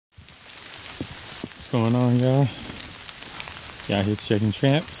Going on, y'all? Y'all here checking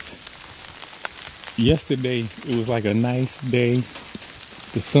traps. Yesterday it was like a nice day.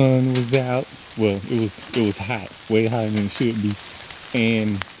 The sun was out. Well, it was hot, way hotter than it should be,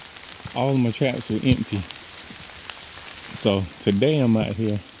 and all of my traps were empty. So today I'm out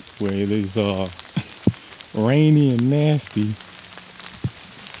here where it is rainy and nasty,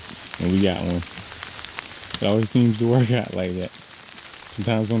 and we got one. It always seems to work out like that.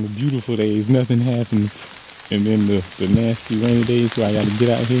 Sometimes on the beautiful days, nothing happens. And then the nasty rainy days where I got to get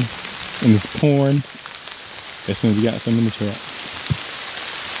out here and it's pouring, that's when we got some in the trap.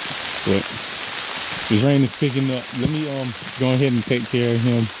 But this rain is picking up. Let me go ahead and take care of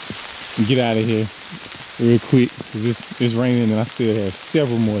him and get out of here real quick, because it's raining and I still have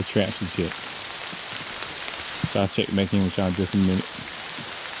several more traps to check. So I'll check back in with y'all in just a minute.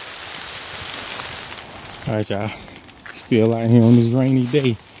 Alright, y'all. Still out here on this rainy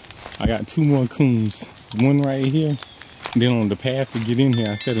day. I got two more coons. There's one right here. And then on the path to get in here,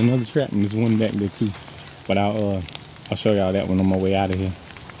 I set another trap, and there's one back there too. But I'll show y'all that one on my way out of here.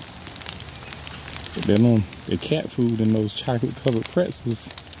 But then the cat food and those chocolate covered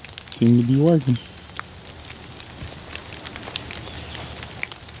pretzels seem to be working.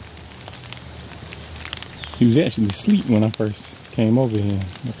 He was actually asleep when I first came over here.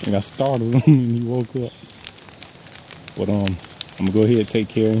 I think I startled him and he woke up. But I'm gonna go ahead and take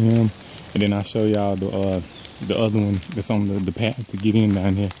care of him, and then I'll show y'all the other one that's on the path to get in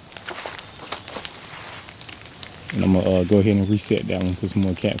down here. And I'm gonna go ahead and reset that one, put some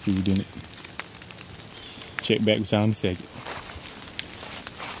more cat food in it. Check back with y'all in a second.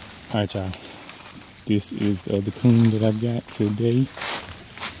 Alright, y'all. This is the other coon that I've got today.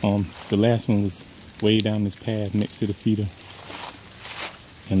 The last one was way down this path next to the feeder,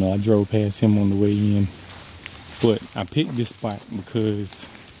 and I drove past him on the way in. But I picked this spot because,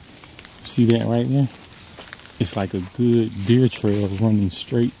 see that right there? It's like a good deer trail running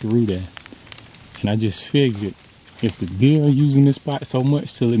straight through there. And I just figured, if the deer are using this spot so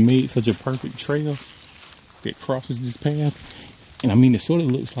much till it made such a perfect trail that crosses this path, and I mean, it sort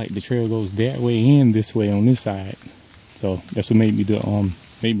of looks like the trail goes that way and this way on this side. So that's what made me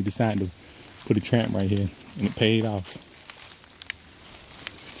decide to put a trap right here, and it paid off.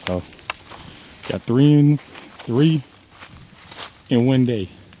 So got three in one day.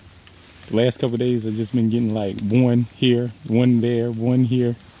 The last couple of days I've just been getting like one here, one there, one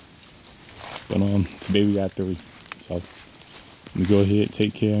here. But today we got 3. So let me go ahead,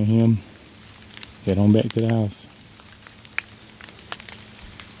 take care of him, head on back to the house.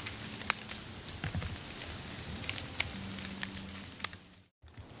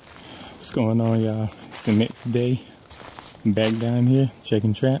 What's going on, y'all? It's the next day. I'm back down here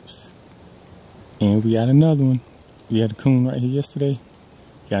checking traps, and we got another one. We had a coon right here yesterday.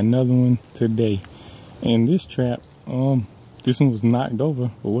 Got another one today. And this trap, this one was knocked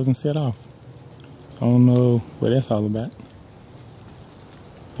over but wasn't set off. So I don't know what that's all about.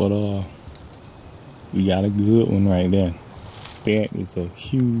 But we got a good one right there. That is a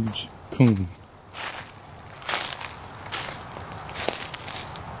huge coon.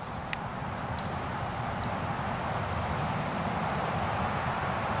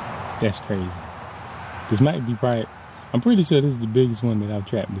 That's crazy. This might be probably, I'm pretty sure this is the biggest one that I've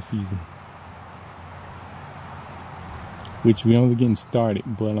trapped this season. Which we only getting started,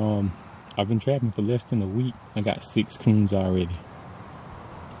 but I've been trapping for less than a week. I got 6 coons already.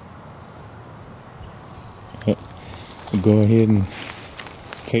 I'll go ahead and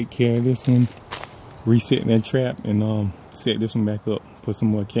take care of this one, reset that trap, and set this one back up. Put some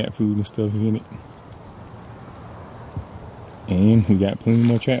more cat food and stuff in it. And we got plenty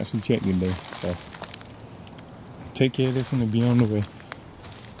more traps to check today. So take care of this one and be on the way.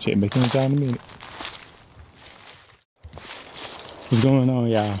 Check back in with y'all in a minute. What's going on,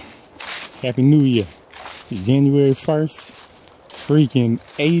 y'all? Happy New Year. It's January 1st. It's freaking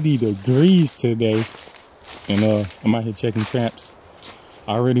 80 degrees today. And I'm out here checking traps.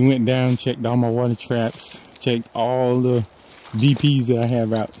 I already went down, checked all my water traps, checked all the DPs that I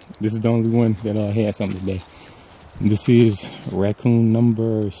have out. This is the only one that had something today. And this is raccoon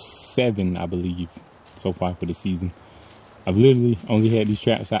number 7, I believe, so far for the season. I've literally only had these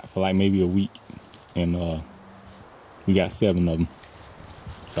traps out for like maybe a week, and we got 7 of them.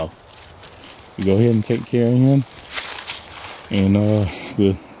 So we go ahead and take care of him, and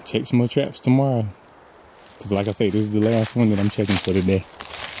we'll check some more traps tomorrow. Because like I say, this is the last one that I'm checking for today.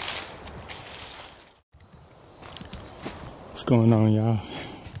 What's going on, y'all?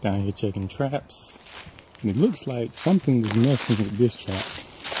 Down here checking traps. And it looks like something was messing with this trap.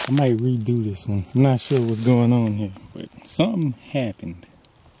 I might redo this one. I'm not sure what's going on here, but something happened.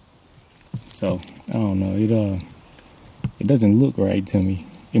 So I don't know, it doesn't look right to me.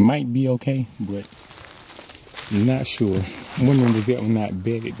 It might be okay, but I'm not sure. I'm wondering, was that one not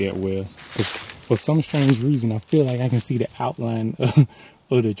bedded that well? Because for some strange reason, I feel like I can see the outline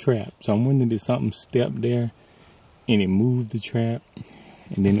of the trap. So I'm wondering, did something step there and it moved the trap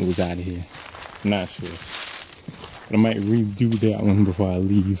and then it was out of here? I'm not sure. But I might redo that one before I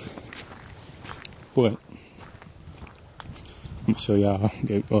leave. But I'm gonna show y'all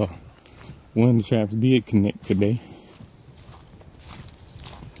that one of the traps did connect today.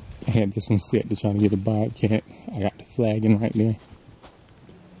 I had this one set to try to get a bobcat. I got the flagging right there.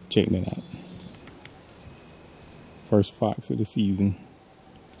 Check that out. First fox of the season.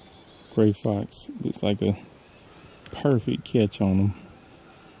 Gray fox. Looks like a perfect catch on him.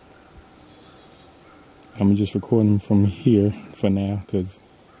 I'm just recording from here for now because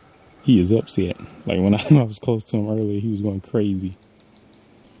he is upset. Like when I was close to him earlier, he was going crazy.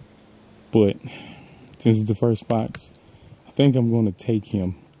 But since it's the first fox, I think I'm going to take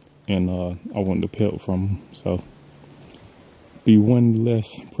him, and I want the pelt from him. So be one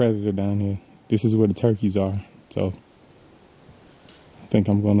less predator down here. This is where the turkeys are. So I think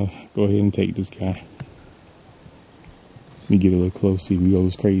I'm going to go ahead and take this guy. Let me get a little close, see if he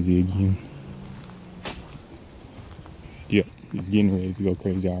goes crazy again. Yep, he's getting ready to go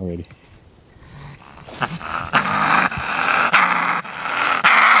crazy already.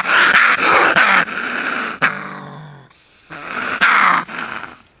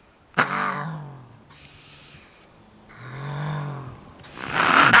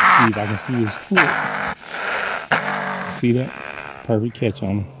 See if I can see his foot. See that? Perfect catch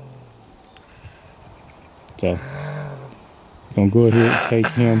on him. So, I'm gonna go ahead and take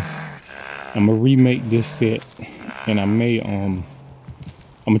him. I'm gonna remake this set, and I may I'm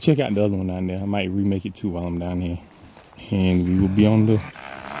gonna check out the other one down there. I might remake it too while I'm down here, and we will be on the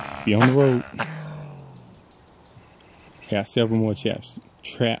road. I got several more traps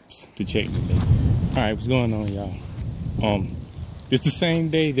to check today. All right, what's going on, y'all? It's the same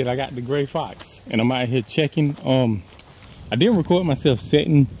day that I got the gray fox, and I'm out here checking. I didn't record myself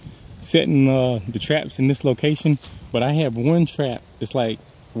setting the traps in this location, but I have one trap that's like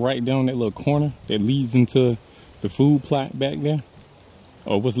right down that little corner that leads into the food plot back there,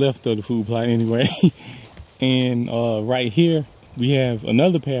 or what's left of the food plot anyway. And right here we have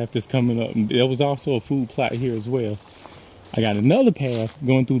another path that's coming up. There was also a food plot here as well. I got another path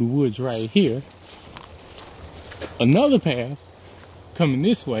going through the woods right here, another path coming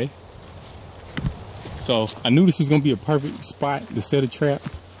this way. So I knew this was gonna be a perfect spot to set a trap.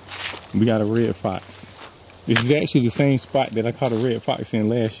 We got a red fox. This is actually the same spot that I caught a red fox in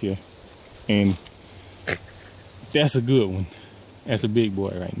last year, and that's a good one. That's a big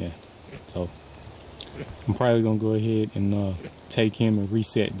boy right now. So I'm probably gonna go ahead and take him and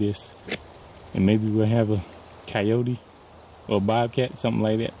reset this, and maybe we'll have a coyote or a bobcat, something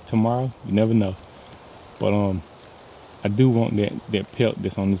like that tomorrow. You never know. But I do want that pelt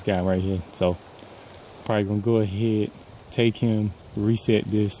that's on this guy right here. So probably gonna go ahead, take him, reset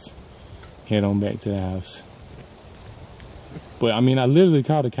this, head on back to the house. But I mean, I literally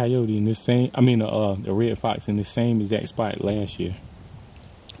caught a coyote in this same, a red fox in the same exact spot last year.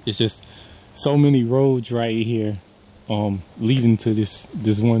 It's just so many roads right here leading to this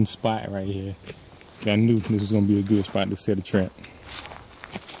one spot right here. I knew this was gonna be a good spot to set a trap.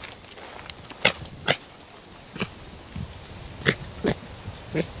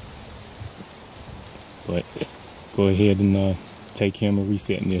 But go ahead and take him and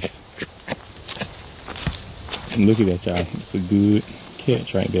reset this. And look at that, y'all. It's a good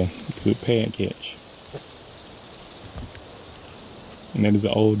catch right there. Good pad catch. And that is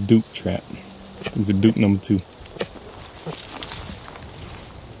an old Duke trap. It's a Duke number 2.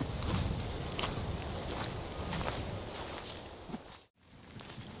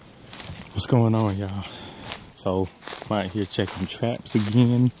 What's going on, y'all? So I'm out here checking traps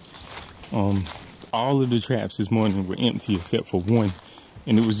again. All of the traps this morning were empty except for one,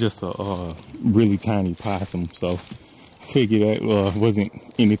 and it was just a really tiny possum. So I figured that wasn't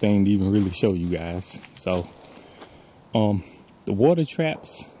anything to even really show you guys. So the water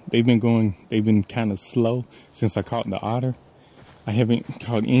traps, they've been kind of slow since I caught the otter. I haven't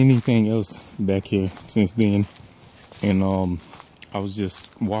caught anything else back here since then, and I was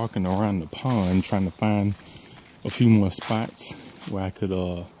just walking around the pond trying to find a few more spots where I could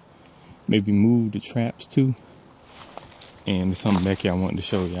maybe move the traps to. And there's something back here I wanted to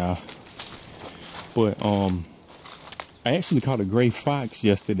show y'all. But I actually caught a gray fox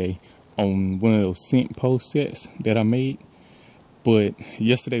yesterday on one of those scent post sets that I made. But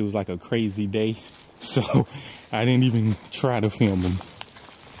yesterday was like a crazy day, so I didn't even try to film them.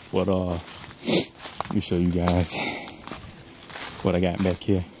 But Let me show you guys what I got back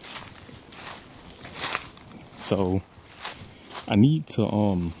here. So I need to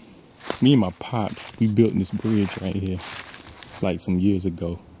me and my pops, we built this bridge right here like some years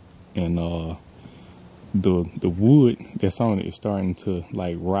ago, and the wood that's on it is starting to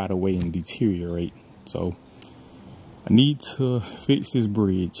like rot away and deteriorate. So I need to fix this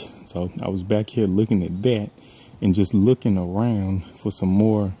bridge. So I was back here looking at that and just looking around for some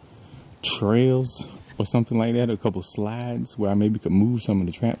more trails or something like that, a couple slides where I maybe could move some of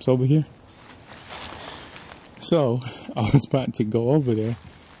the traps over here. So I was about to go over there,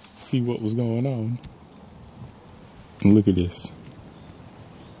 see what was going on. And look at this.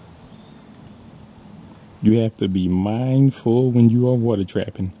 You have to be mindful when you are water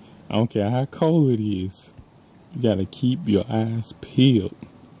trapping. I don't care how cold it is. You gotta keep your eyes peeled.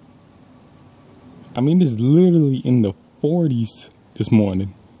 I mean, it's literally in the 40s this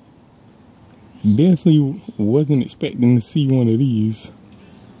morning. Definitely wasn't expecting to see one of these,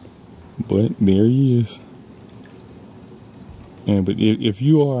 but there he is. And but if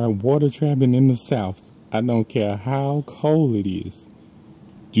you are water trapping in the South, I don't care how cold it is,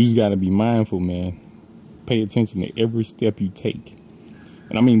 you just gotta be mindful, man. Pay attention to every step you take.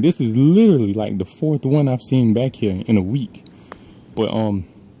 And I mean, this is literally like the 4th one I've seen back here in a week. But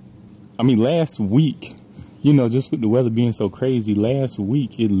I mean, last week, you know, just with the weather being so crazy, last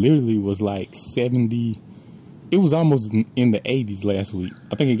week it literally was like 70. It was almost in the 80s last week.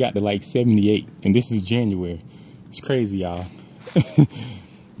 I think it got to like 78, and this is January. It's crazy, y'all.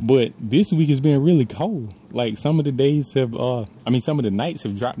 But this week has been really cold. Like some of the days have, some of the nights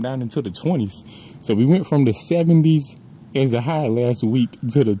have dropped down into the 20s. So we went from the 70s as the high last week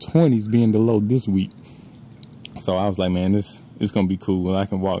to the 20s being the low this week. So I was like, man, this is gonna be cool. I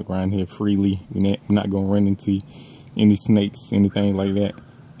can walk around here freely. We're not gonna run into any snakes, anything like that.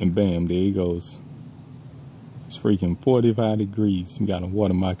 And bam, there it goes. It's freaking 45 degrees. We got a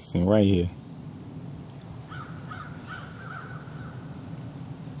water moccasin right here.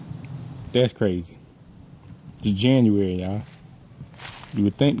 That's crazy. It's January, y'all. You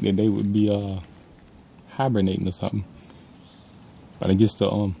would think that they would be hibernating or something. But I guess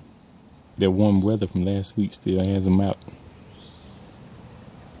that warm weather from last week still has them out.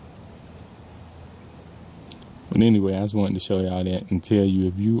 But anyway, I just wanted to show y'all that and tell you,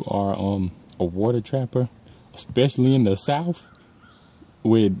 if you are a water trapper, especially in the South,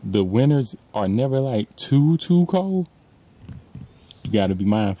 where the winters are never like too cold, you gotta be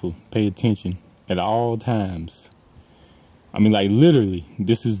mindful. Pay attention at all times. I mean, like literally,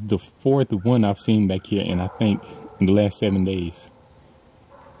 this is the 4th one I've seen back here, and I think in the last 7 days.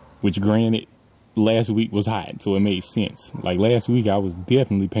 Which granted, last week was hot, so it made sense. Like last week, I was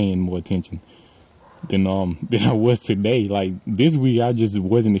definitely paying more attention than I was today. Like this week, I just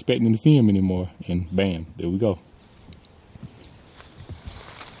wasn't expecting to see him anymore, and bam, there we go.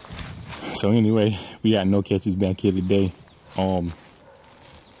 So anyway, we got no catches back here today.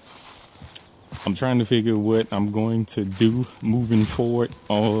 I'm trying to figure what I'm going to do moving forward.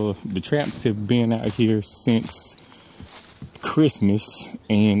 The traps have been out here since Christmas,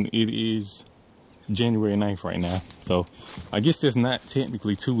 and it is January 9th right now. So I guess that's not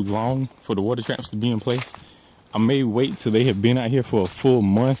technically too long for the water traps to be in place. I may wait till they have been out here for a full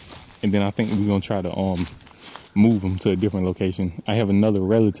month, and then I think we're gonna try to move them to a different location. I have another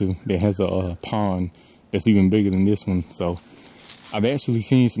relative that has a pond that's even bigger than this one. So I've actually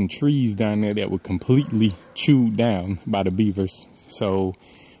seen some trees down there that were completely chewed down by the beavers. So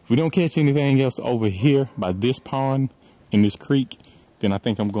if we don't catch anything else over here by this pond in this creek, then I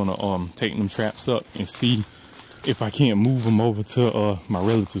think I'm gonna take them traps up and see if I can't move them over to my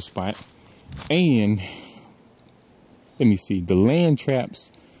relative spot. And let me see, the land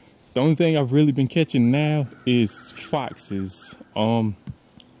traps, the only thing I've really been catching now is foxes.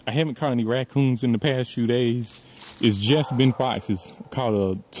 I haven't caught any raccoons in the past few days. It's just been foxes.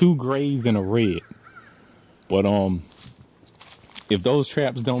 Caught 2 grays and a red. But if those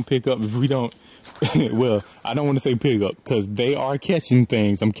traps don't pick up, if we don't, well, I don't want to say pick up, because they are catching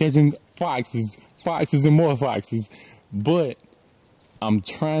things. I'm catching foxes and more foxes, but I'm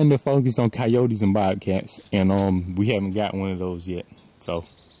trying to focus on coyotes and bobcats, and we haven't got one of those yet. So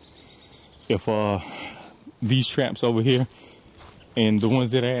if these traps over here and the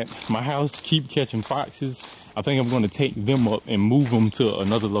ones that are at my house keep catching foxes, I think I'm going to take them up and move them to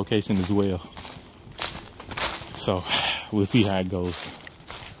another location as well. So we'll see how it goes.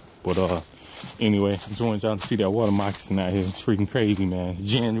 But anyway, I just wanted y'all to see that water moccasin out here. It's freaking crazy, man. It's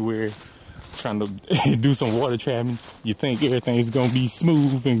January, trying to do some water trapping. You think everything's gonna be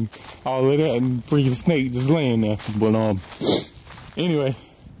smooth and all of that, and freaking snake just laying there. But anyway,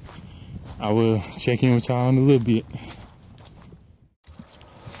 I will check in with y'all in a little bit.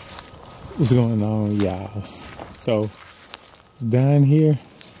 What's going on, y'all? So, it's down here,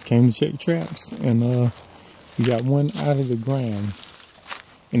 came to check traps, and we got one out of the ground.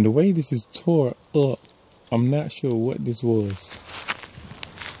 And the way this is tore up, I'm not sure what this was,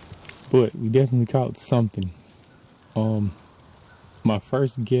 but we definitely caught something. My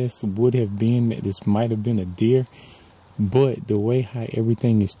first guess would have been that this might have been a deer, but the way how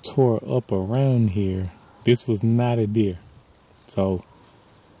everything is tore up around here, this was not a deer. So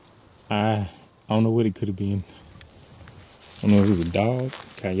I don't know what it could have been. I don't know if it was a dog,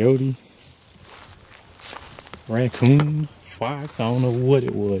 coyote, raccoon, fox. I don't know what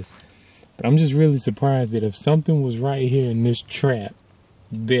it was. But I'm just really surprised that if something was right here in this trap,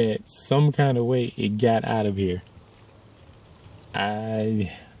 that some kind of way it got out of here. I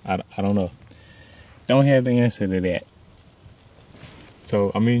don't know. Don't have the answer to that.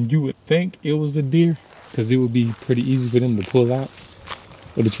 So, I mean, you would think it was a deer, because it would be pretty easy for them to pull out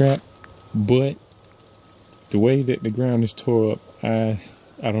of the trap. But the way that the ground is tore up, I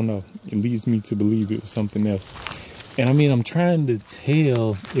don't know. It leads me to believe it was something else. And I mean, I'm trying to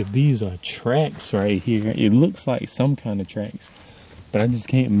tell if these are tracks right here. It looks like some kind of tracks, but I just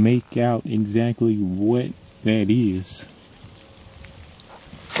can't make out exactly what that is.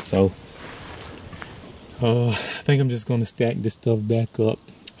 So, I think I'm just going to stack this stuff back up.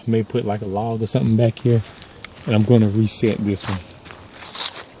 I may put like a log or something back here, and I'm going to reset this one.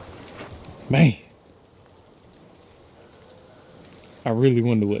 Man, I really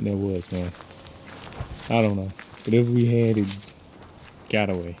wonder what that was, man. I don't know. Whatever we had, it got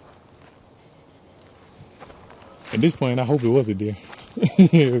away. At this point, I hope it was a deer,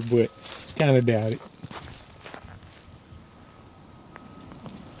 but kind of doubt it.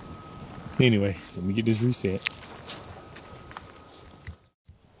 Anyway, let me get this reset.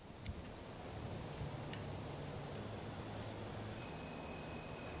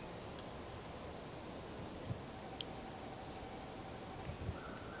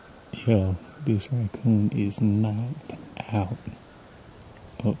 Yo, this raccoon is knocked out.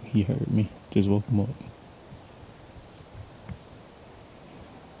 Oh, he heard me. Just woke him up.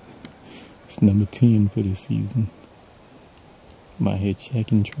 It's number 10 for this season. I'm out here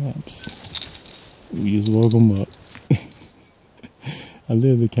checking traps. We just woke him up. I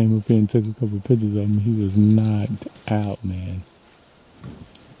literally came up here and took a couple of pictures of him. He was knocked out, man.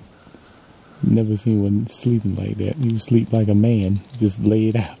 Never seen one sleeping like that. He was sleep like a man, just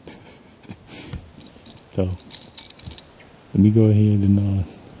laid out. So, let me go ahead and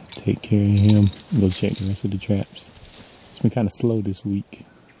take care of him and go check the rest of the traps. It's been kind of slow this week,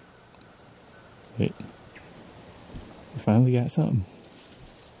 but we finally got something.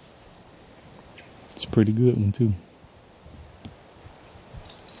 It's a pretty good one too.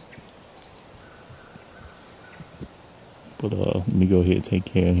 But let me go ahead and take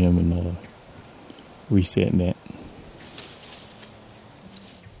care of him and reset that.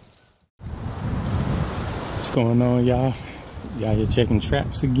 What's going on, y'all? Y'all here checking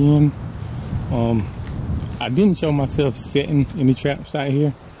traps again. I didn't show myself setting any traps out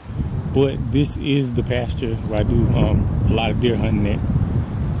here, but this is the pasture where I do a lot of deer hunting at.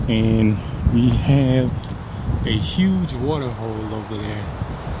 And we have a huge water hole over there.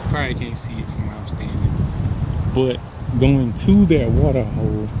 Probably can't see it from where I'm standing. But going to that water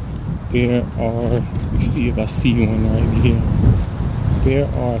hole, there are, let's see if I see one right here. There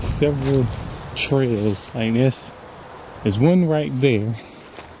are several trails like this. There's one right there.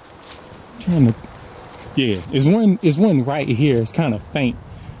 I'm trying to, yeah, there's one right here. It's kind of faint,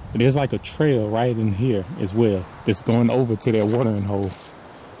 but there's like a trail right in here as well that's going over to that watering hole.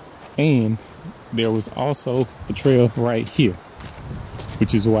 And there was also a trail right here,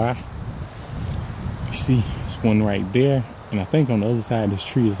 which is why you see it's one right there, and I think on the other side of this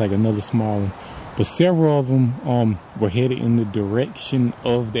tree is like another small one. But several of them were headed in the direction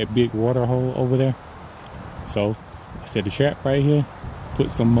of that big water hole over there. So I set the trap right here,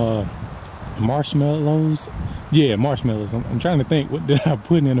 put some marshmallows. Yeah, marshmallows. I'm trying to think, what did I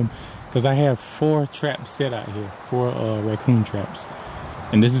put in them? Because I have 4 traps set out here, 4 raccoon traps.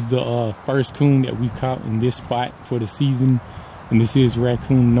 And this is the first coon that we caught in this spot for the season. And this is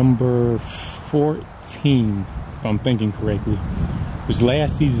raccoon number 14, if I'm thinking correctly. Which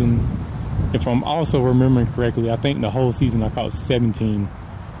last season, if I'm also remembering correctly, I think the whole season I caught 17.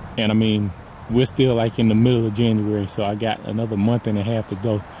 And I mean, we're still like in the middle of January, so I got another month and a half to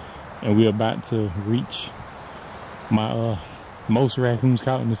go. And we're about to reach my most raccoons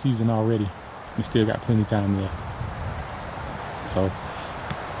caught in the season already. We still got plenty of time left. So,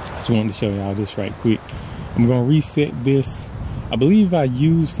 I just wanted to show y'all this right quick. I'm gonna reset this I believe I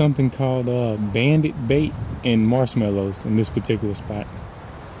used something called bandit bait and marshmallows in this particular spot.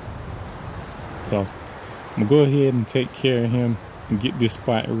 So I'm gonna go ahead and take care of him and get this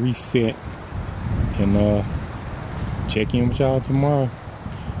spot reset, and check in with y'all tomorrow.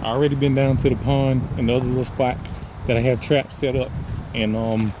 I already been down to the pond and the other little spot that I have traps set up, and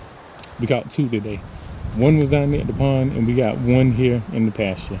we got 2 today. One was down there at the pond, and we got 1 here in the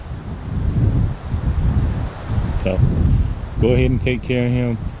pasture. So go ahead and take care of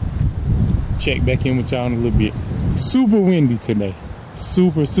him. Check back in with y'all in a little bit. Super windy today.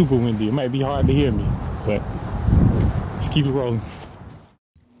 Super windy. It might be hard to hear me, but let's keep it rolling.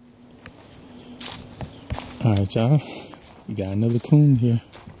 All right, y'all. We got another coon here.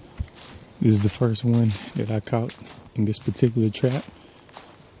 This is the first one that I caught in this particular trap.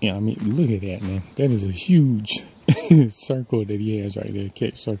 Yeah, I mean, look at that, man. That is a huge circle that he has right there,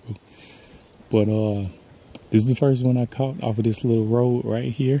 catch circle. But this is the first one I caught off of this little road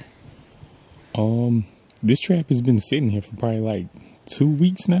right here. This trap has been sitting here for probably like 2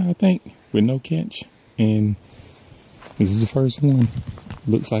 weeks now, I think, with no catch. And this is the first one.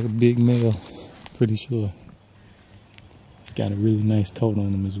 Looks like a big male, pretty sure. It's got a really nice coat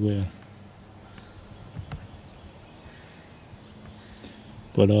on him as well.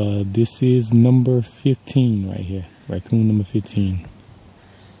 But this is number 15 right here, raccoon number 15.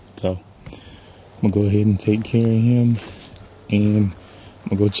 So I'm gonna go ahead and take care of him, and I'm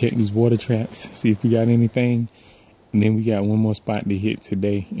gonna go check these water traps, see if we got anything, and then we got one more spot to hit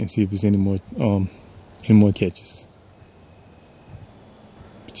today and see if there's any more catches.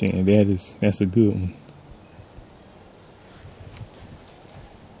 But yeah, that's a good one.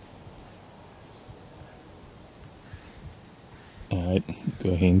 Alright, go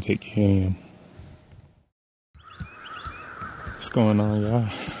ahead and take care of him. What's going on, y'all?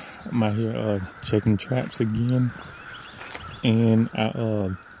 I'm out here checking traps again, and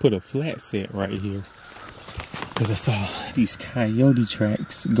I put a flat set right here because I saw these coyote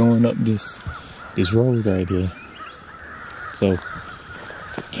tracks going up this road right here. So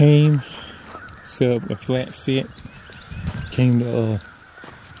came, set up a flat set, came to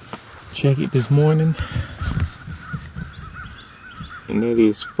check it this morning. And that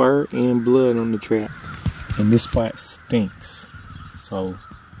is fur and blood on the trap. And this spot stinks. So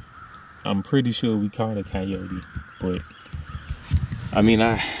I'm pretty sure we caught a coyote. But I mean,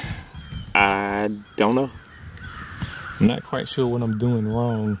 I don't know. I'm not quite sure what I'm doing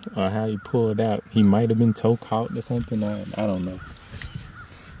wrong or how he pulled out. He might have been toe caught or something. I don't know.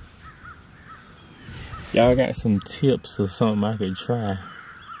 Y'all got some tips or something I could try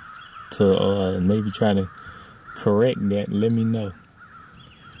to maybe try to correct that? Let me know.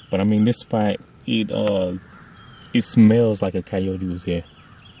 But I mean, this spot, it smells like a coyote was here.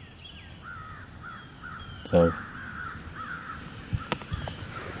 So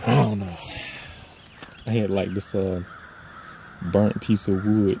I don't know. I had like this burnt piece of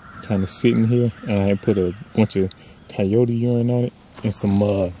wood kind of sitting here, and I had put a bunch of coyote urine on it and some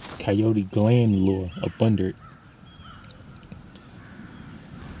coyote gland lure up under it.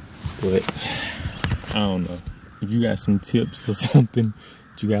 But I don't know. If you got some tips or something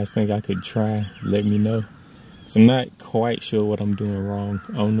you guys think I could try, let me know. So I'm not quite sure what I'm doing wrong.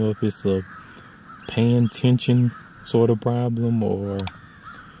 I don't know if it's a pan tension sort of problem or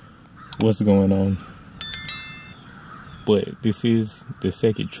what's going on. But this is the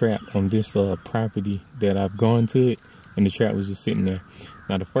second trap on this property that I've gone to it, and the trap was just sitting there.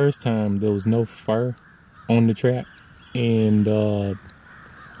 Now the first time there was no fur on the trap, and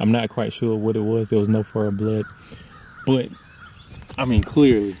I'm not quite sure what it was. There was no fur or blood, but I mean,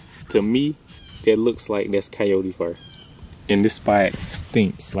 clearly, to me, that looks like that's coyote fur. And this spot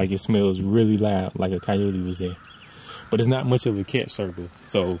stinks, like it smells really loud, like a coyote was there. But it's not much of a catch circle,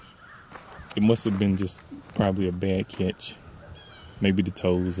 so it must have been just probably a bad catch. Maybe the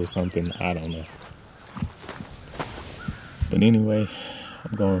toes or something, I don't know. But anyway,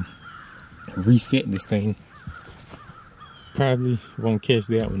 I'm going to reset this thing. Probably won't catch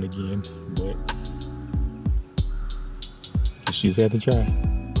that one again, but just had to try.